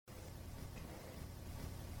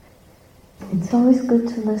It's always good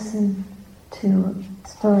to listen to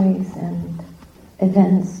stories and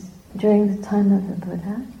events during the time of the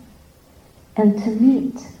Buddha and to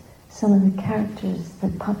meet some of the characters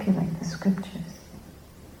that populate the scriptures.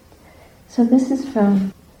 So this is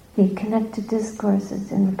from the Connected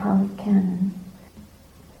Discourses in the Pali Canon.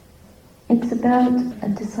 It's about a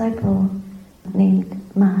disciple named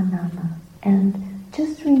Mahanama. And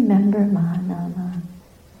just remember Mahanama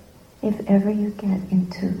if ever you get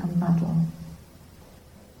into a muddle.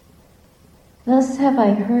 Thus have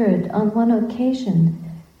I heard, on one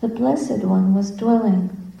occasion, the Blessed One was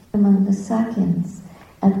dwelling among the Sakyans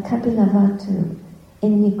at Kapilavatthu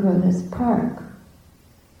in Nigroda's park.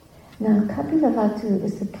 Now, Kapilavatthu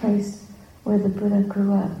is the place where the Buddha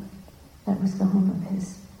grew up. That was the home of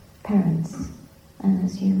his parents. And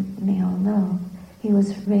as you may all know, he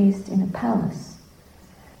was raised in a palace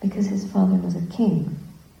because his father was a king.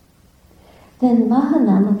 Then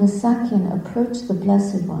Mahanama the Sakyan approached the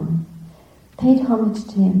Blessed One, paid homage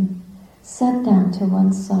to him, sat down to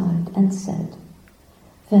one side and said,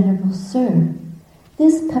 "Venerable Sir,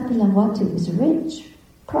 this Kapilavatthu is rich,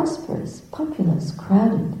 prosperous, populous,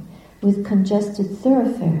 crowded, with congested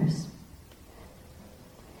thoroughfares.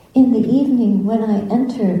 In the evening when I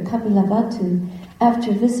enter Kapilavatthu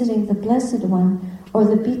after visiting the Blessed One or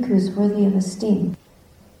the bhikkhus worthy of esteem,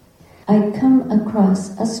 I come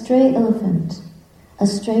across a stray elephant, a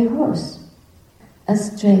stray horse, a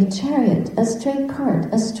stray chariot, a stray cart,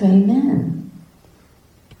 a stray man.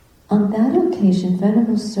 On that occasion,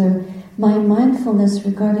 Venerable Sir, my mindfulness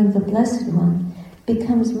regarding the Blessed One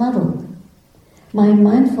becomes muddled. My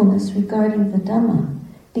mindfulness regarding the Dhamma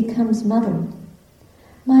becomes muddled.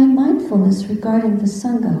 My mindfulness regarding the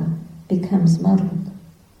Sangha becomes muddled.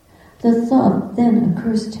 The thought then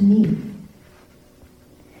occurs to me,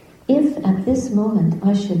 if at this moment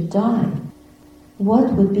I should die,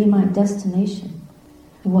 what would be my destination?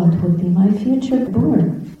 What would be my future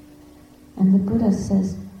born?" And the Buddha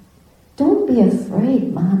says, "Don't be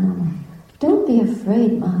afraid, Mahanama. Don't be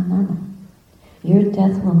afraid, Mahanama. Your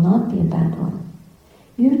death will not be a bad one.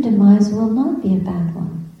 Your demise will not be a bad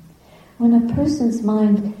one. When a person's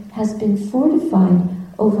mind has been fortified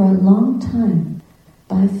over a long time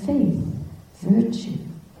by faith, virtue,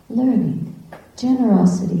 learning,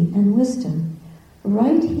 generosity, and wisdom,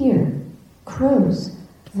 right here, crows,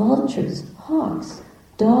 vultures, hawks,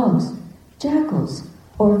 dogs, jackals,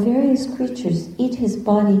 or various creatures eat his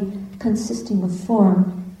body consisting of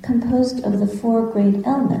form composed of the four great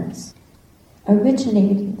elements,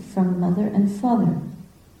 originating from mother and father,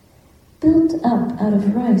 built up out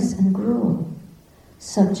of rice and gruel,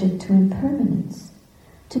 subject to impermanence,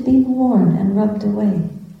 to being worn and rubbed away,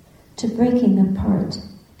 to breaking apart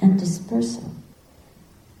and dispersal.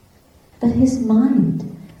 But his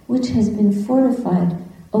mind, which has been fortified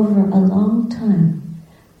over a long time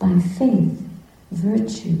by faith,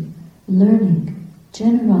 virtue, learning,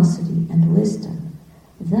 generosity, and wisdom,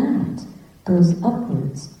 that goes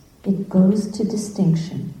upwards, it goes to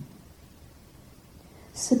distinction.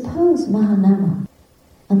 Suppose, Mahanama,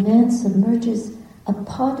 a man submerges a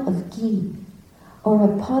pot of ghee or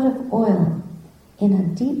a pot of oil in a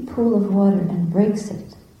deep pool of water and breaks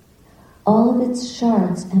it. All of its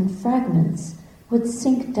shards and fragments would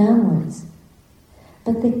sink downwards,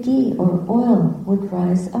 but the ghee or oil would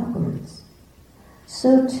rise upwards.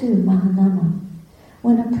 So too, Mahanama,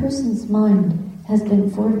 when a person's mind has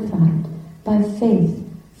been fortified by faith,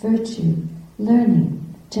 virtue,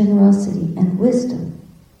 learning, generosity, and wisdom,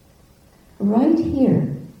 right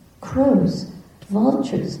here, crows,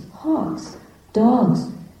 vultures, hawks, dogs,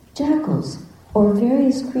 jackals, or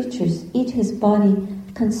various creatures eat his body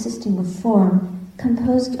consisting of form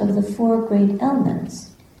composed of the four great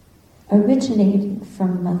elements, originating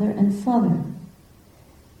from mother and father,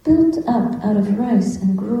 built up out of rice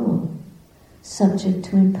and gruel, subject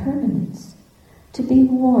to impermanence, to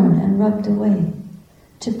being worn and rubbed away,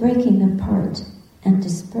 to breaking apart and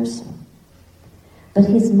dispersal. But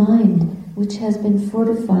his mind, which has been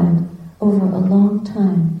fortified over a long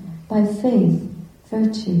time by faith,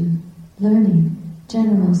 virtue, learning,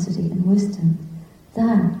 generosity, and wisdom,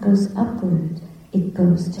 that goes upward, it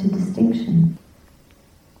goes to distinction.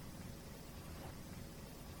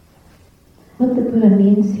 What the Buddha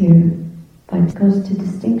means here by it goes to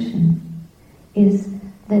distinction is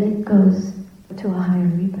that it goes to a higher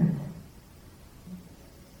rebirth.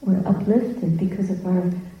 We're uplifted because of our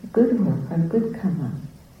good work, our good karma.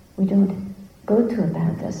 We don't go to a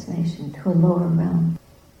bad destination, to a lower realm.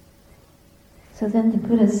 So then the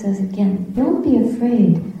Buddha says again, don't be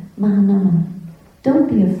afraid, Mahanama. Don't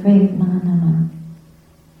be afraid, Mahanama.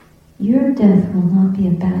 Your death will not be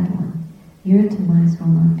a bad one. Your demise will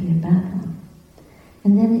not be a bad one.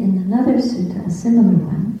 And then in another sutta, a similar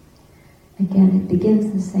one, again it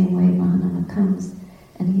begins the same way. Mahanama comes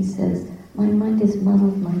and he says, my mind is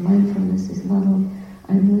muddled, my mindfulness is muddled,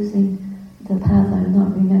 I'm losing the path, I'm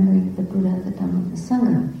not remembering the Buddha, the Dhamma, the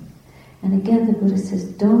Sangha. And again the Buddha says,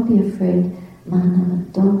 don't be afraid,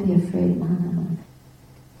 Mahanama, don't be afraid, Mahanama.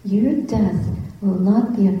 Your death will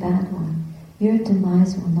not be a bad one. Your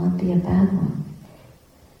demise will not be a bad one.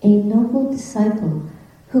 A noble disciple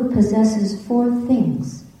who possesses 4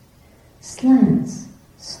 things, slants,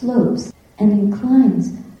 slopes, and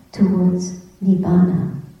inclines towards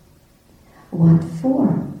Nibbana. What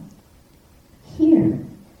for? Here,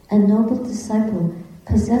 a noble disciple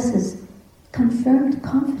possesses confirmed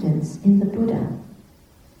confidence in the Buddha.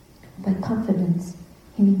 By confidence,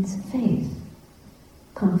 he means faith.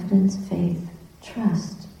 Confidence, faith,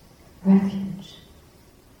 trust, refuge.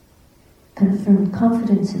 Confirmed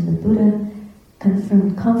confidence in the Buddha,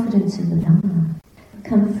 confirmed confidence in the Dhamma,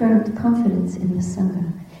 confirmed confidence in the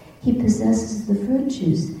Sangha. He possesses the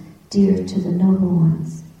virtues dear to the noble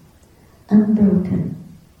ones, unbroken,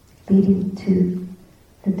 leading to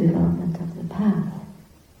the development of the path.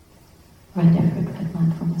 Right effort, right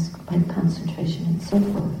mindfulness, right concentration, and so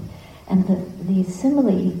forth. And the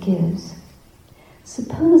simile he gives,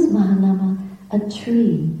 suppose, Mahanama, a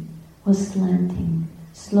tree was slanting,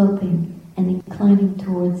 sloping, and inclining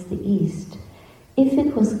towards the east. If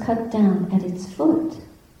it was cut down at its foot,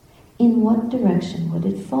 in what direction would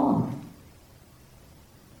it fall?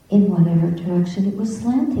 In whatever direction it was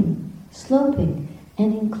slanting, sloping,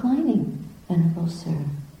 and inclining, Venerable Sir,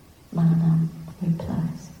 Mahanama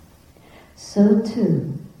replies. So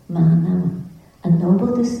too, Mahanama, a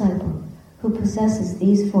noble disciple who possesses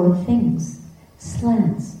these 4 things,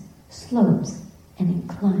 slants, slopes, and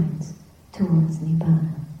inclines towards Nibbana.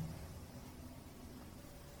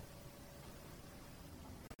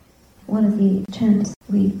 One of the chants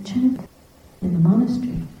we chant in the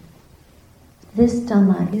monastery. This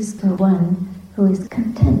Dhamma is for one who is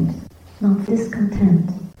content, not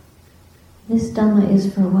discontent. This Dhamma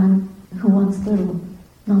is for one who wants little,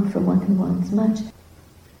 not for one who wants much.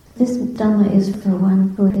 This Dhamma is for one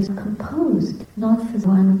who is composed, not for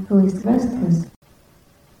one who is restless.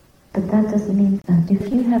 But that doesn't mean that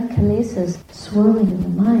if you have kilesas swirling in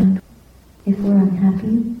the mind, if we're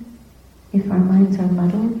unhappy, if our minds are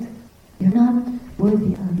muddled, you're not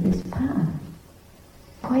worthy of this path.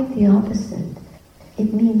 Quite the opposite.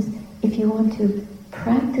 It means if you want to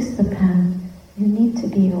practice the path, you need to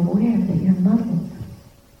be aware that you're muddled.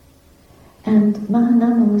 And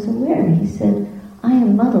Mahanama was aware. He said, I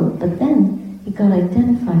am muddled. But then he got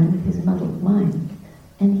identified with his muddled mind.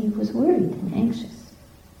 And he was worried and anxious.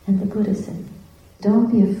 And the Buddha said,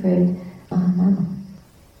 don't be afraid, Mahanama.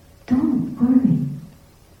 Don't worry.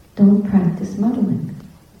 Don't practice muddling.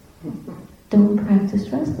 Don't practice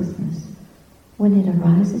restlessness. When it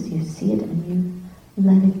arises, you see it and you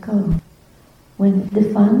let it go. When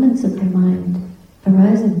defilements of the mind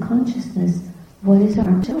arise in consciousness, what is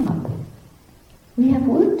our job? We have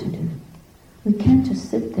work to do. We can't just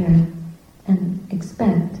sit there and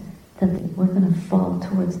expect that we're going to fall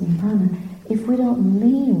towards Nibbana if we don't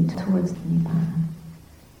lean towards Nibbana.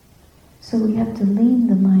 So we have to lean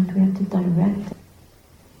the mind, we have to direct it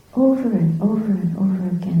over and over and over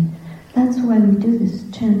again. That's why we do this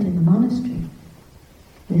chant in the monastery.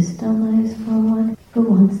 This Dhamma is for one who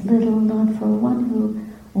wants little, not for one who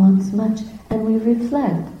wants much. And we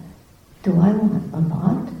reflect, do I want a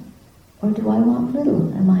lot or do I want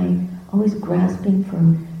little? Am I always grasping for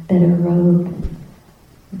a better road,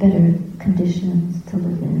 better conditions to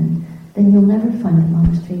live in? Then you'll never find the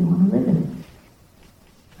monastery you want to live in.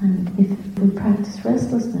 And if we practice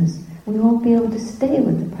restlessness, we won't be able to stay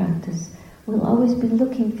with the practice. We'll always be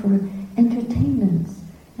looking for entertainments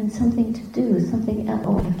and something to do, something else.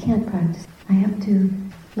 Oh, I can't practice. I have to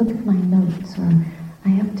look at my notes, or I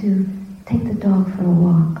have to take the dog for a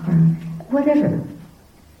walk, or whatever.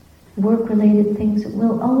 Work-related things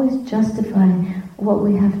will always justify what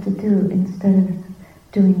we have to do instead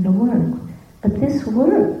of doing the work. But this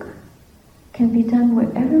work can be done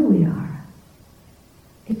wherever we are.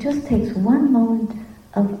 It just takes one moment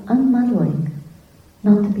of unmuddling,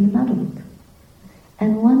 not to be muddled.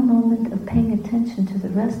 And one moment of paying attention to the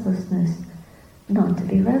restlessness, not to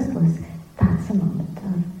be restless. That's a moment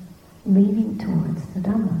of leaning towards the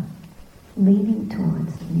Dhamma, leaning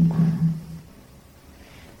towards Nibbana.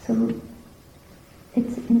 So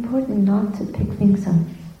it's important not to pick things up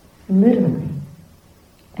literally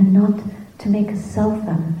and not to make a self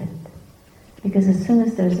out of it. Because as soon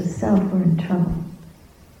as there's a self, we're in trouble.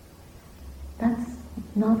 That's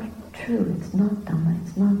not true. It's not Dhamma.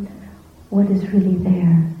 It's not what is really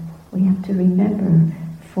there. We have to remember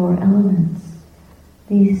four elements.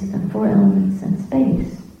 These are four elements and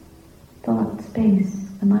space. Thought, space,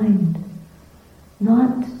 the mind.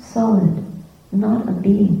 Not solid, not a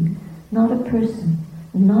being, not a person,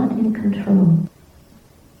 not in control.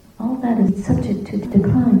 All that is subject to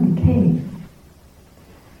decline, decay.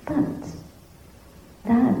 But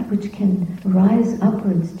that which can rise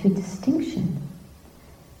upwards to distinction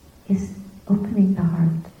is opening the heart.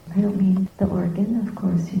 I don't mean the organ, of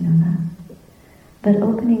course, you know that. But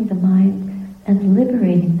opening the mind and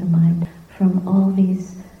liberating the mind from all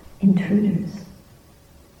these intruders.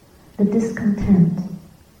 The discontent,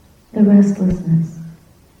 the restlessness,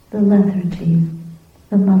 the lethargy,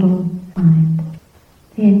 the muddled mind,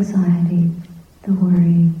 the anxiety, the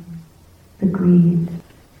worry, the greed,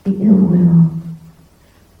 the ill will,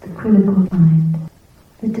 the critical mind,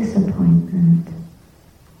 the disappointment.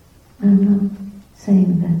 I'm not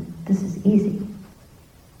saying that this is easy.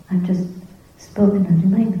 I've just spoken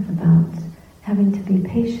at length about having to be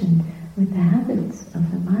patient with the habits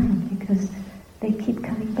of the mind because they keep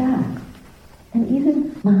coming back. And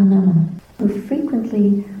even Mahanama, who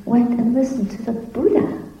frequently went and listened to the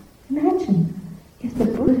Buddha. Imagine if the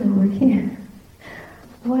Buddha were here.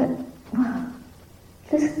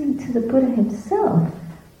 Listening to the Buddha himself,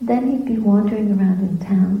 then he'd be wandering around in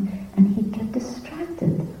town and he'd get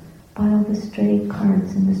distracted by all the stray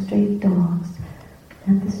carts and the stray dogs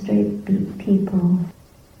and the stray people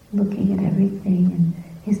looking at everything, and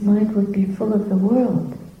his mind would be full of the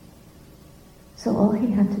world. So all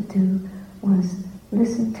he had to do was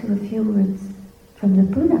listen to a few words from the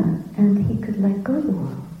Buddha and he could let go of the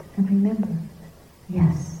world and remember,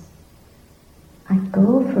 yes, I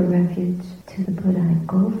go for refuge to the Buddha, I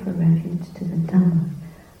go for refuge to the Dhamma,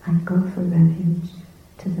 I go for refuge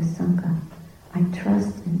to the Sangha. I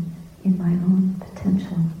trust in my own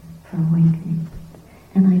potential for awakening.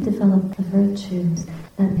 And I develop the virtues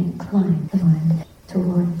that incline the mind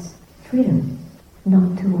towards freedom,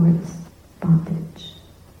 not towards bondage,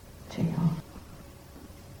 jail.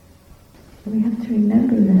 We have to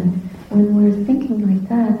remember that when we're thinking like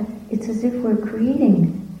that, it's as if we're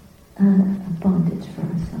creating a bondage for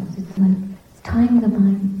ourselves. It's like tying the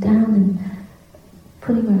mind down and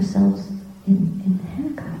putting ourselves in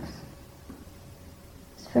handcuffs.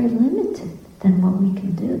 It's very limited than what we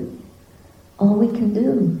can do. All we can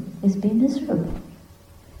do is be miserable.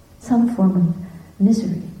 Some form of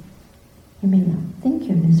misery. You may not think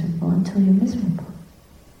you're miserable until you're miserable.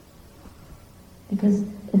 Because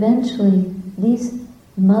eventually these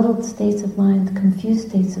muddled states of mind, confused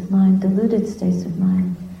states of mind, deluded states of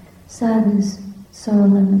mind, sadness, sorrow,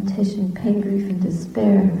 lamentation, pain, grief, and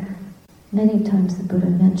despair, many times the Buddha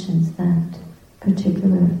mentions that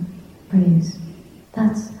particular phrase.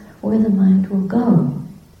 That's where the mind will go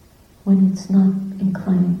when it's not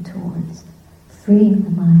inclining towards freeing the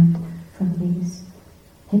mind from these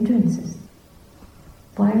hindrances.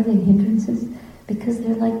 Why are they hindrances? Because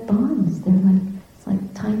they're like bonds. It's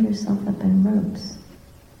like tying yourself up in ropes.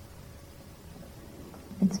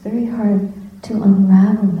 It's very hard to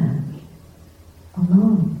unravel them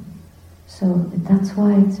alone. So that's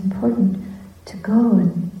why it's important to go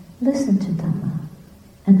and listen to Dhamma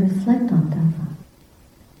and reflect on Dhamma.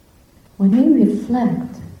 When we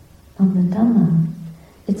reflect on the Dhamma,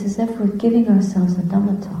 it's as if we're giving ourselves a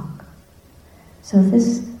Dhamma talk. So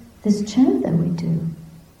this chant that we do,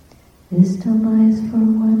 this Dhamma is for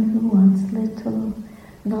one who wants little,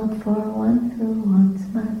 not for one who wants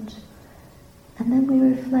much. And then we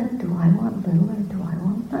reflect, do I want little or do I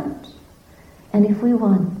want much? And if we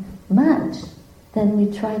want much, then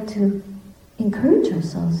we try to encourage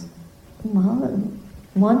ourselves. Well,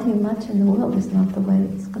 wanting much in the world is not the way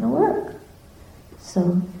it's going to work.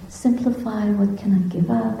 So simplify, what can I give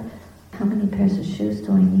up? How many pairs of shoes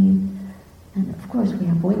do I need? And of course we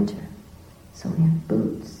have winter. So we have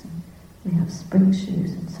boots, and we have spring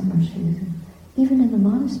shoes and summer shoes. And even in the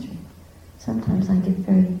monastery, sometimes I get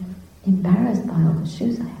very embarrassed by all the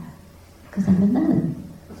shoes I have, because I'm a nun.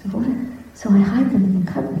 So I hide them in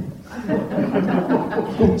the cupboard.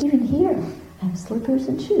 But even here, I have slippers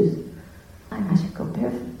and shoes. I should go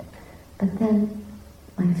barefoot. But then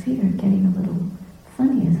my feet are getting a little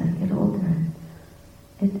funny as I get older.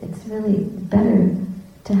 It's really better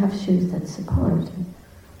to have shoes that support.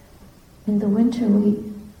 In the winter,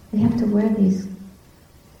 we have to wear these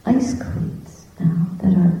ice cleats now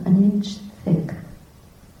that are an inch thick.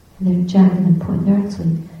 They're jagged and pointed. They're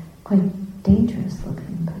actually quite dangerous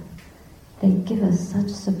looking, but they give us such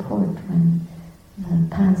support when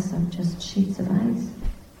the paths are just sheets of ice.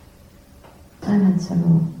 I've had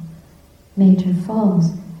several major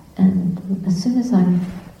falls, and as soon as I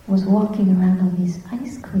was walking around on these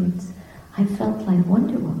ice cleats, I felt like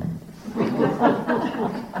Wonder Woman.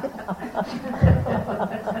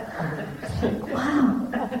 Wow,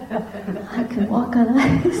 I can walk on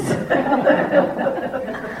ice.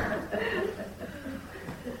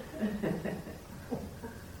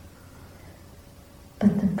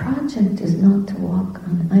 But the project is not to walk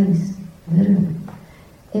on ice, literally.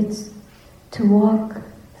 It's to walk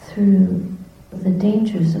through the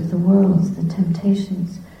dangers of the world, the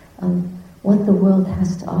temptations of what the world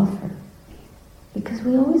has to offer. Because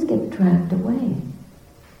we always get dragged away.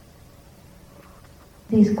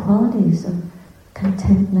 These qualities of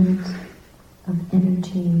contentment, of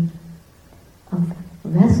energy, of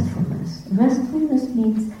restfulness. Restfulness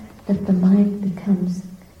means that the mind becomes,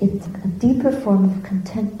 it's a deeper form of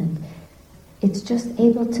contentment. It's just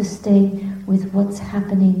able to stay with what's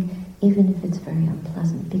happening even if it's very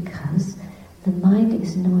unpleasant, because the mind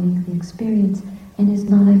is knowing the experience and is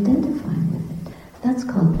not identifying with it. That's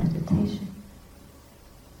called meditation.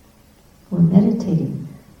 We're meditating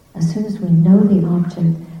as soon as we know the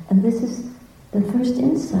object, and this is the first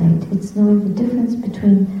insight. It's knowing the difference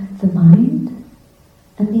between the mind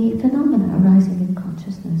and the phenomena arising in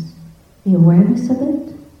consciousness. The awareness of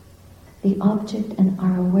it, the object, and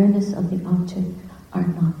our awareness of the object are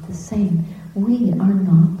not the same. We are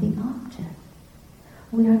not the object.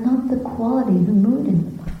 We are not the quality, the mood in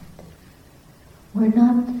the mind. We're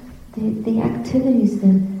not the activities,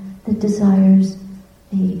 the desires,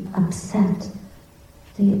 the upset,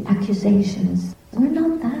 the accusations. We're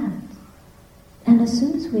not that. And as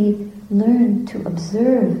soon as we learn to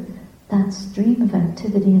observe that stream of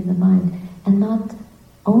activity in the mind and not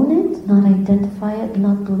own it, not identify it,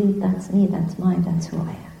 not believe that's me, that's mine, that's who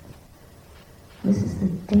I am. This is the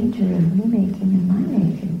danger of me-making and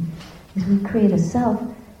my-making, is we create a self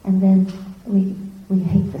and then we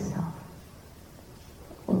hate the self.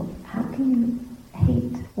 Well, how can you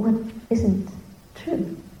hate what isn't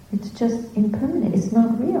true? It's just impermanent, it's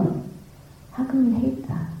not real. How can we hate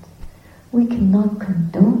that? We cannot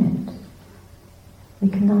condone it. We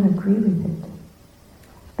cannot agree with it.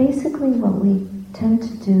 Basically what we tend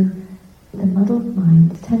to do, the muddled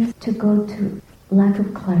mind tends to go to lack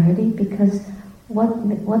of clarity because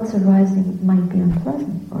what's arising might be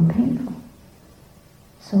unpleasant or painful.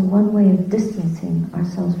 So one way of distancing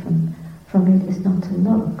ourselves from it is not to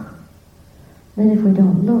look. Then if we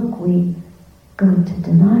don't look, we go into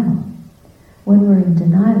denial. When we're in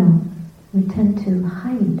denial, we tend to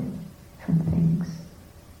hide from things.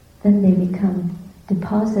 Then they become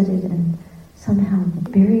deposited and somehow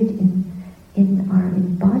buried in our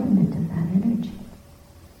embodiment of that energy.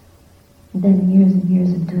 Then years and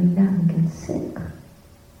years of doing that, we get sick.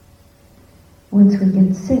 Once we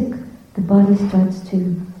get sick, the body starts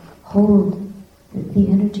to hold, the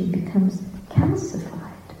energy becomes calcified.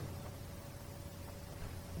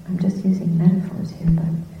 I'm just using metaphors here,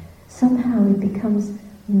 but somehow it becomes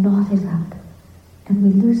knotted up, and we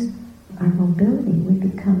lose our mobility. We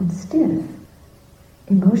become stiff,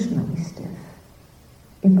 emotionally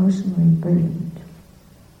burdened,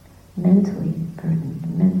 mentally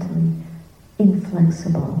burdened, mentally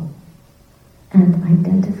inflexible, and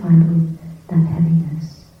identified with that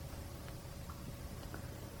heaviness.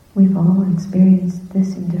 We've all experienced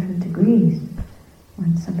this in different degrees.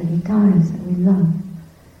 When somebody dies that we love,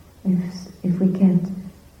 if we get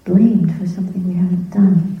blamed for something we haven't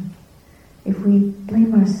done, if we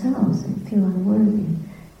blame ourselves and feel unworthy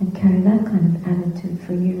and carry that kind of attitude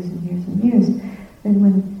for years and years and years, then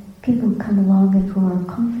when people come along and who are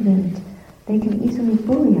confident, they can easily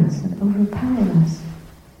bully us and overpower us,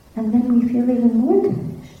 and then we feel even more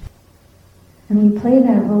diminished. And we play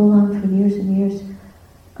that role on for years and years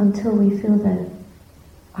until we feel that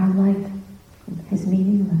our life is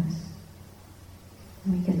meaningless.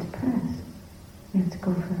 And we get depressed. We have to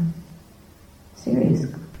go for serious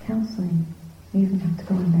counseling. We even have to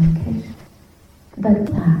go on medication. But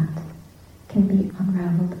that can be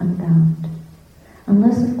unraveled, unbound.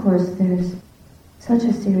 Unless, of course, there's such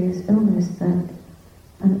a serious illness that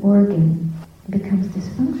an organ becomes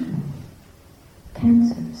dysfunctional.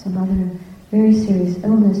 Cancer, some other very serious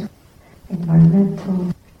illness,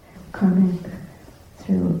 environmental, karmic,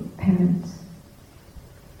 through parents.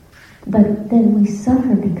 But then we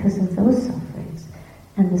suffer because of those sufferings.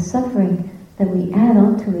 And the suffering that we add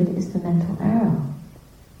onto it is the mental arrow.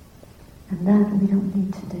 And that we don't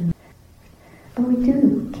need to do. But we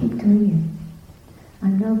do keep doing it.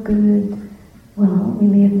 I'm no good. Well, we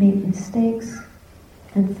may have made mistakes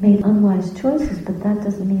and made unwise choices, but that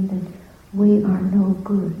doesn't mean that we are no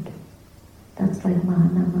good. That's like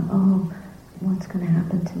Mahanama, oh, what's going to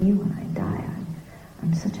happen to me when I die?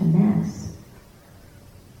 I'm such a mess.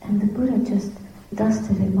 And the Buddha just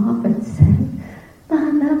dusted him off and said,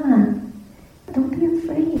 Mahanama, don't be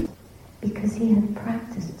afraid, because he had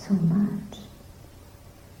practiced so much.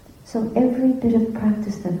 So every bit of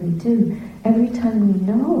practice that we do, every time we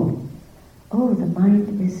know, oh, the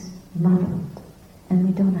mind is muddled, and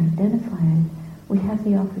we don't identify it, we have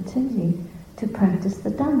the opportunity to practice the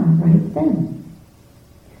Dhamma right then.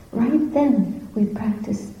 Right then, we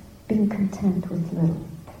practice being content with little.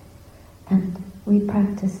 And we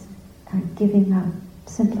practice giving up,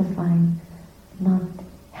 simplifying, not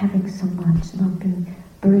having so much, not being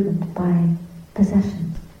burdened by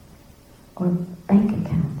possessions or bank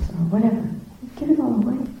accounts or whatever. Give it all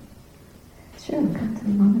away. Sure, come to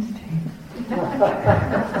the monastery.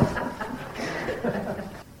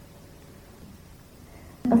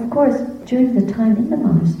 Of course, during the time in the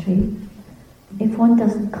monastery, if one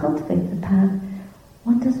doesn't cultivate the path,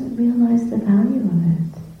 one doesn't realize the value of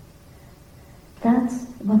it. That's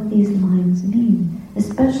what these lines mean.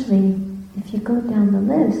 Especially if you go down the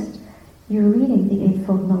list, you're reading the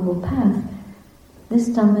Eightfold Noble Path. This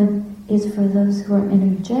Dhamma is for those who are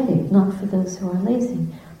energetic, not for those who are lazy.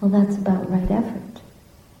 Well, that's about right effort.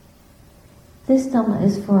 This Dhamma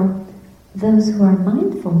is for those who are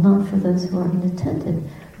mindful, not for those who are inattentive.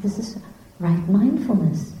 This is right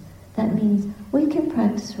mindfulness. That means we can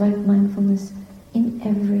practice right mindfulness in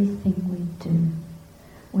everything we do.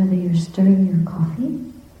 Whether you're stirring your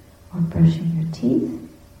coffee, or brushing your teeth,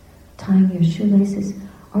 tying your shoelaces,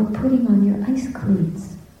 or putting on your ice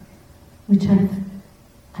cleats, which I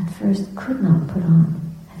at first could not put on.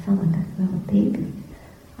 I felt like a little baby.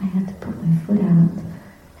 I had to put my foot out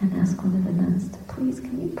and ask one of the nuns to, please,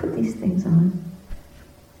 can you put these things on?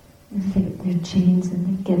 They're chains and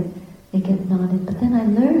they get knotted. But then I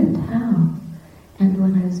learned how. And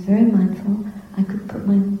when I was very mindful, I could put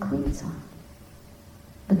my own cleats on.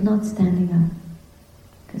 But not standing up,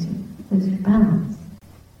 because you lose your balance.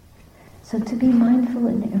 So to be mindful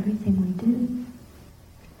in everything we do.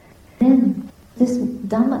 Then, this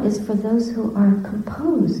Dhamma is for those who are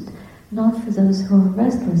composed, not for those who are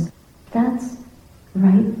restless. That's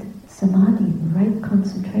right samadhi, right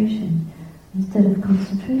concentration. Instead of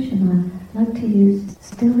concentration, I like to use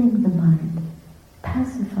stilling the mind,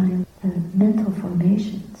 pacifying the mental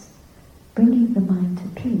formations, bringing the mind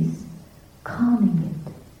to peace, calming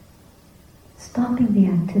it, stopping the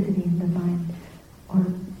activity in the mind. Or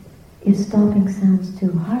if stopping sounds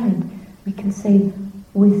too hard, we can say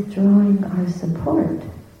withdrawing our support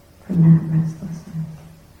from that restlessness.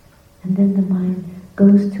 And then the mind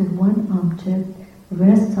goes to one object,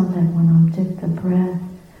 rests on that one object, the breath,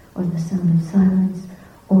 or the sound of silence,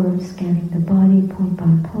 or scanning the body point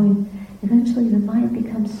by point. Eventually the mind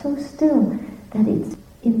becomes so still that it's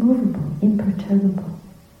immovable, imperturbable.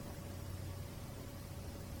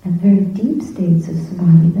 And very deep states of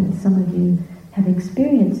samadhi that some of you have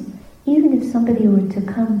experienced, even if somebody were to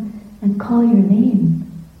come and call your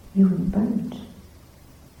name, you wouldn't budge.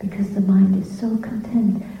 Because the mind is so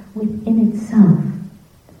content within itself.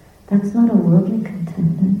 That's not a worldly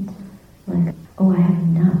contentment, like, oh, I have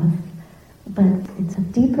enough. But it's a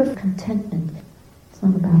deeper contentment. It's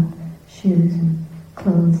not about shoes and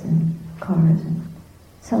clothes and cars and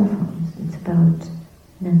cell phones. It's about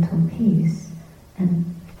mental peace and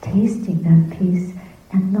tasting that peace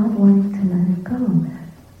and not wanting to let it go.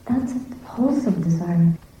 That's a wholesome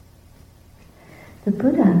desire. The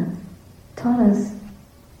Buddha taught us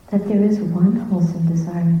that there is one wholesome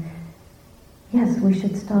desire. Yes, we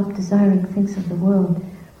should stop desiring things of the world,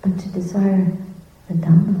 but to desire the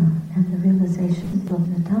Dhamma and the realization of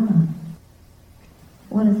the Dhamma.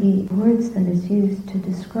 One of the words that is used to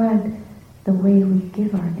describe the way we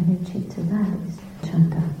give our energy to that is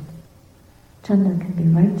chanda. Chanda can be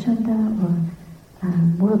right chanda or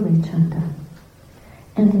worldly chanda.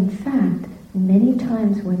 And in fact, many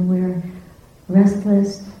times when we're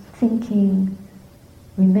restless, thinking,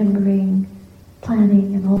 remembering,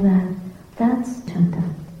 planning and all that, that's chanda.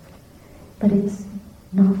 But it's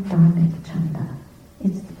not dharmic chanda.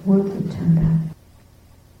 It's worldly chanda.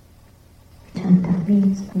 Chanda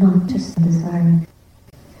means not just desire,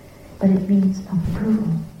 but it means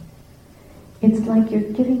approval. It's like you're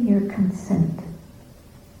giving your consent.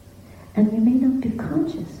 And we may not be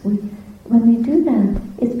conscious. When we do that,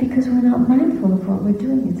 it's because we're not mindful of what we're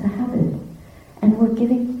doing. It's a habit. And we're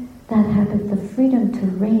giving that habit the freedom to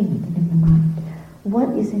reign in the mind. What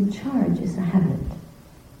is in charge is a habit,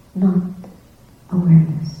 not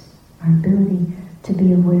awareness. Our ability to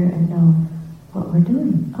be aware and know what we're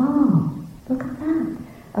doing. Oh, look at that.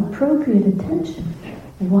 Appropriate attention,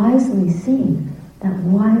 wisely seeing, that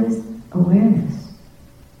wise awareness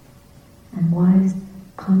and wise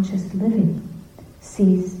conscious living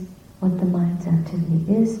sees what the mind's activity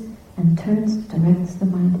is and directs the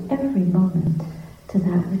mind every moment to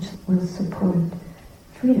that which will support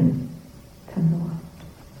freedom from the world,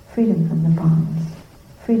 freedom from the bonds,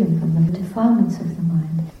 freedom from the defilements of the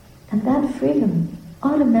mind. And that freedom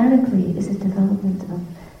automatically is a development of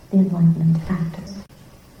the enlightenment factors.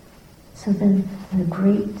 So then the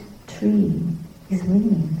great tree is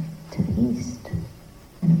leaning to the east,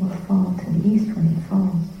 and it will fall to the east when it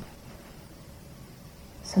falls.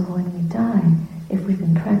 So when we die, if we've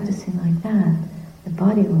been practicing like that, the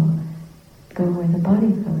body will go where the body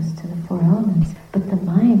goes, to the four elements. But the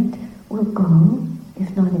mind will go,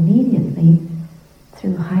 if not immediately,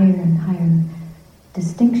 through higher and higher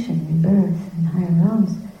distinction, rebirth, and higher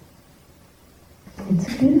realms. It's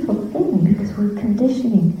a beautiful thing because we're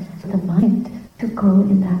conditioning the mind to go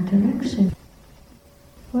in that direction.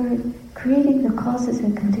 We're creating the causes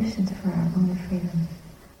and conditions for our own freedom.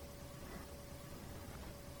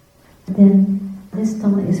 Then this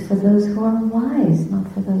Dhamma is for those who are wise,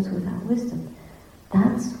 not for those without wisdom.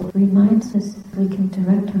 That's what reminds us we can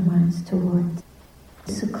direct our minds towards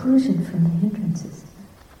seclusion from the hindrances,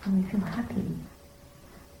 and we feel happy.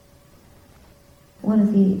 One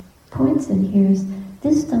of the points in here is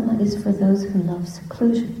this Dhamma is for those who love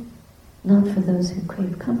seclusion, not for those who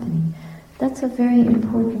crave company. That's a very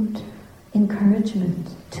important encouragement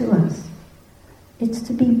to us. It's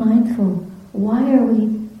to be mindful. Why are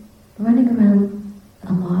we running around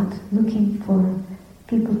a lot looking for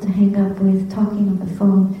people to hang out with, talking on the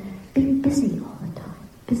phone, being busy all the time,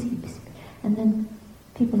 busy. And then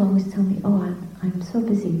people always tell me, oh, I'm so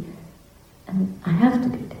busy, and I have to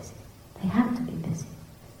be busy. They have to be busy.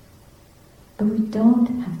 But we don't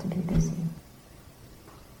have to be busy.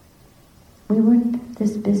 We weren't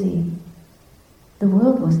this busy. The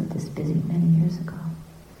world wasn't this busy many years ago.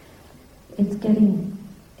 It's getting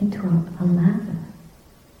into a lather,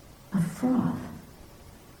 a froth.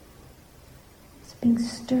 It's being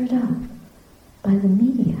stirred up by the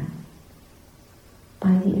media,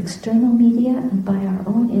 by the external media and by our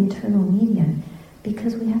own internal media,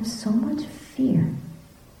 because we have so much fear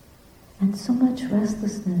and so much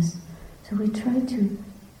restlessness. So we try to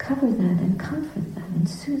cover that and comfort that and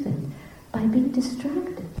soothe it by being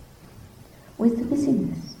distracted with the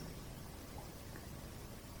busyness.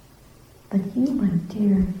 But you, my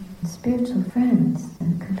dear spiritual friends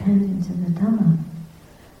and companions in the Dhamma,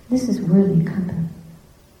 this is worthy company.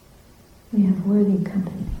 We have worthy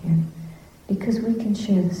company here because we can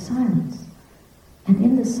share the silence. And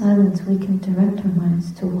in the silence we can direct our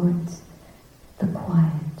minds towards the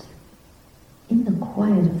quiet. In the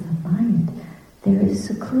quiet of the mind, there is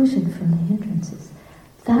seclusion from the hindrances.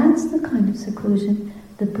 That's the kind of seclusion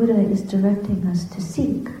the Buddha is directing us to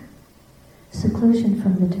seek. Seclusion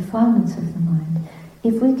from the defilements of the mind.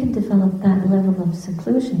 If we can develop that level of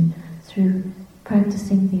seclusion through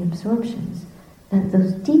practicing the absorptions, that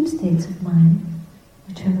those deep states of mind,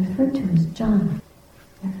 which are referred to as jhana,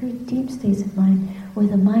 they're very deep states of mind where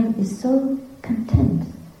the mind is so content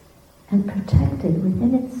and protected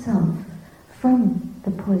within itself from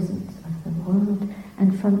the poisons of the world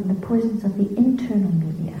and from the poisons of the internal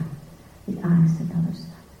media, the eyes, the nose,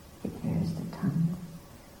 the ears, the tongue,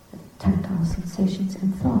 the tactile sensations,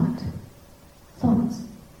 and thoughts,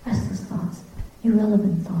 restless thoughts,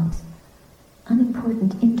 irrelevant thoughts,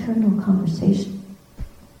 unimportant internal conversation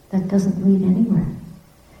that doesn't lead anywhere.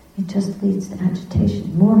 It just leads to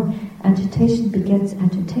agitation. More agitation begets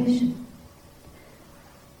agitation.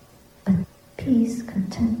 But peace,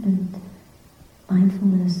 contentment,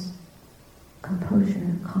 mindfulness,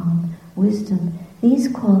 composure, calm, wisdom, these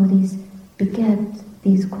qualities beget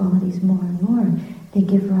these qualities more and more. They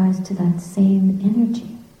give rise to that same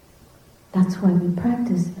energy. That's why we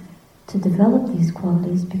practice to develop these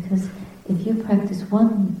qualities, because if you practice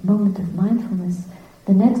one moment of mindfulness,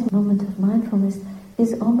 the next moment of mindfulness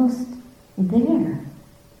is almost there.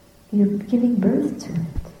 You're giving birth to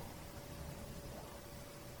it.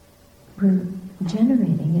 We're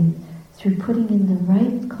generating it through putting in the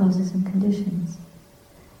right causes and conditions.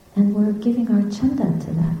 And we're giving our chanda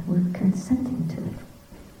to that. We're consenting to it.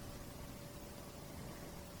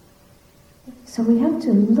 So we have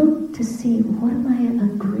to look to see, what am I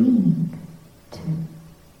agreeing to?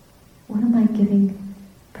 What am I giving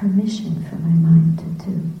permission for my mind to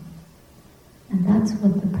do? And that's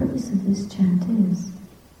what the purpose of this chant is.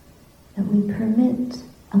 That we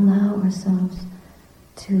allow ourselves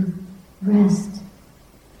to rest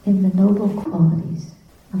in the noble qualities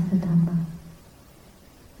of the Dhamma.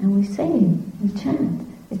 And we say, we chant,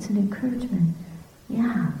 it's an encouragement.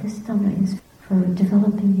 Yeah, this Dhamma is for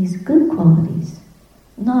developing these good qualities,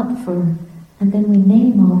 not for, and then we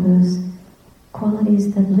name all those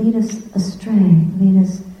qualities that lead us astray,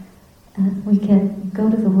 we go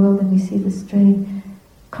to the world and we see the stray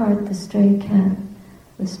cart, the stray cat,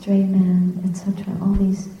 the stray man, etc. All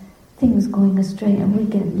these things going astray, and we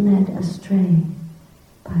get led astray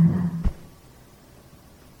by that.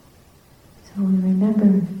 So we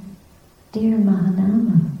remember dear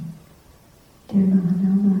Mahanama,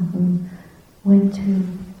 who went to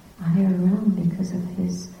a higher realm because of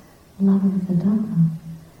his love of the Dhamma.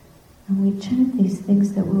 And we chant these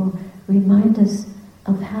things that will remind us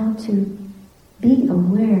of how to be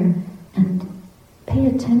aware and pay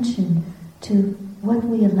attention to what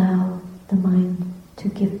we allow the mind to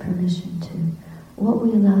give permission to, what we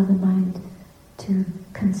allow the mind to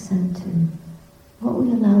consent to, what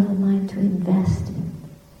we allow the mind to invest in,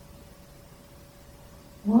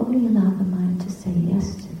 what we allow the mind to say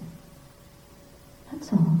yes to.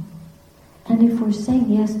 That's all. And if we're saying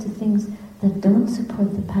yes to things that don't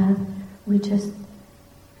support the path, we just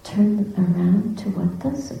turn around to what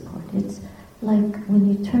does support. It's like when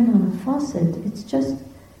you turn on a faucet,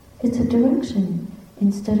 it's a direction.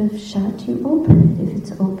 Instead of shut, you open it. If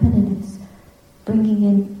it's open and it's bringing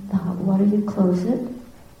in the hot water, you close it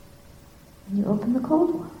and you open the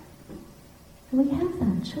cold water. And we have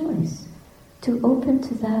that choice to open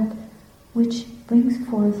to that which brings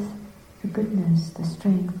forth the goodness, the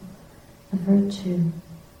strength, the virtue,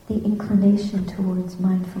 the inclination towards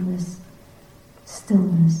mindfulness,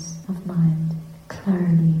 stillness of mind,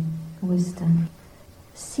 clarity, wisdom,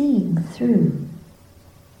 seeing through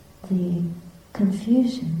the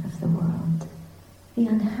confusion of the world, the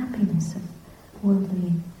unhappiness of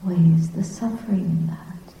worldly ways, the suffering in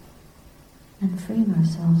that, and freeing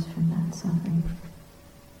ourselves from that suffering.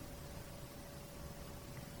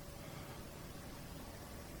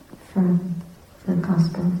 From the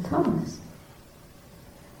Gospel of Thomas.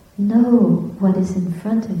 Know what is in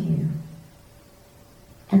front of you,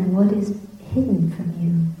 and what is hidden from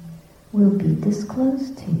you will be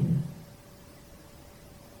disclosed to you.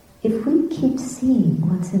 If we keep seeing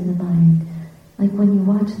what's in the mind, like when you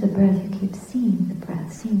watch the breath, you keep seeing the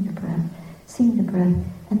breath, seeing the breath, seeing the breath,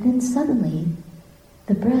 and then suddenly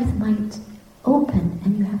the breath might open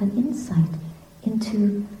and you have an insight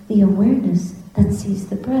into the awareness that sees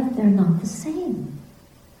the breath. They're not the same.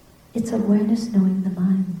 It's awareness knowing the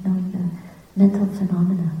mind, knowing the mental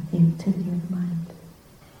phenomena, the activity of the mind.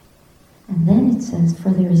 And then it says,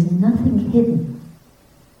 for there is nothing hidden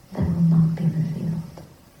that will not be revealed.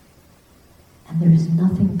 And there is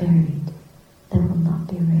nothing buried that will not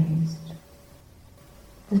be raised.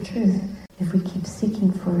 The truth, if we keep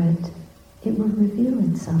seeking for it, it will reveal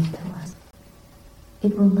itself to us.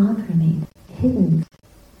 It will not remain hidden.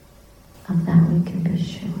 Of that we can be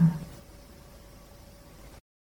sure.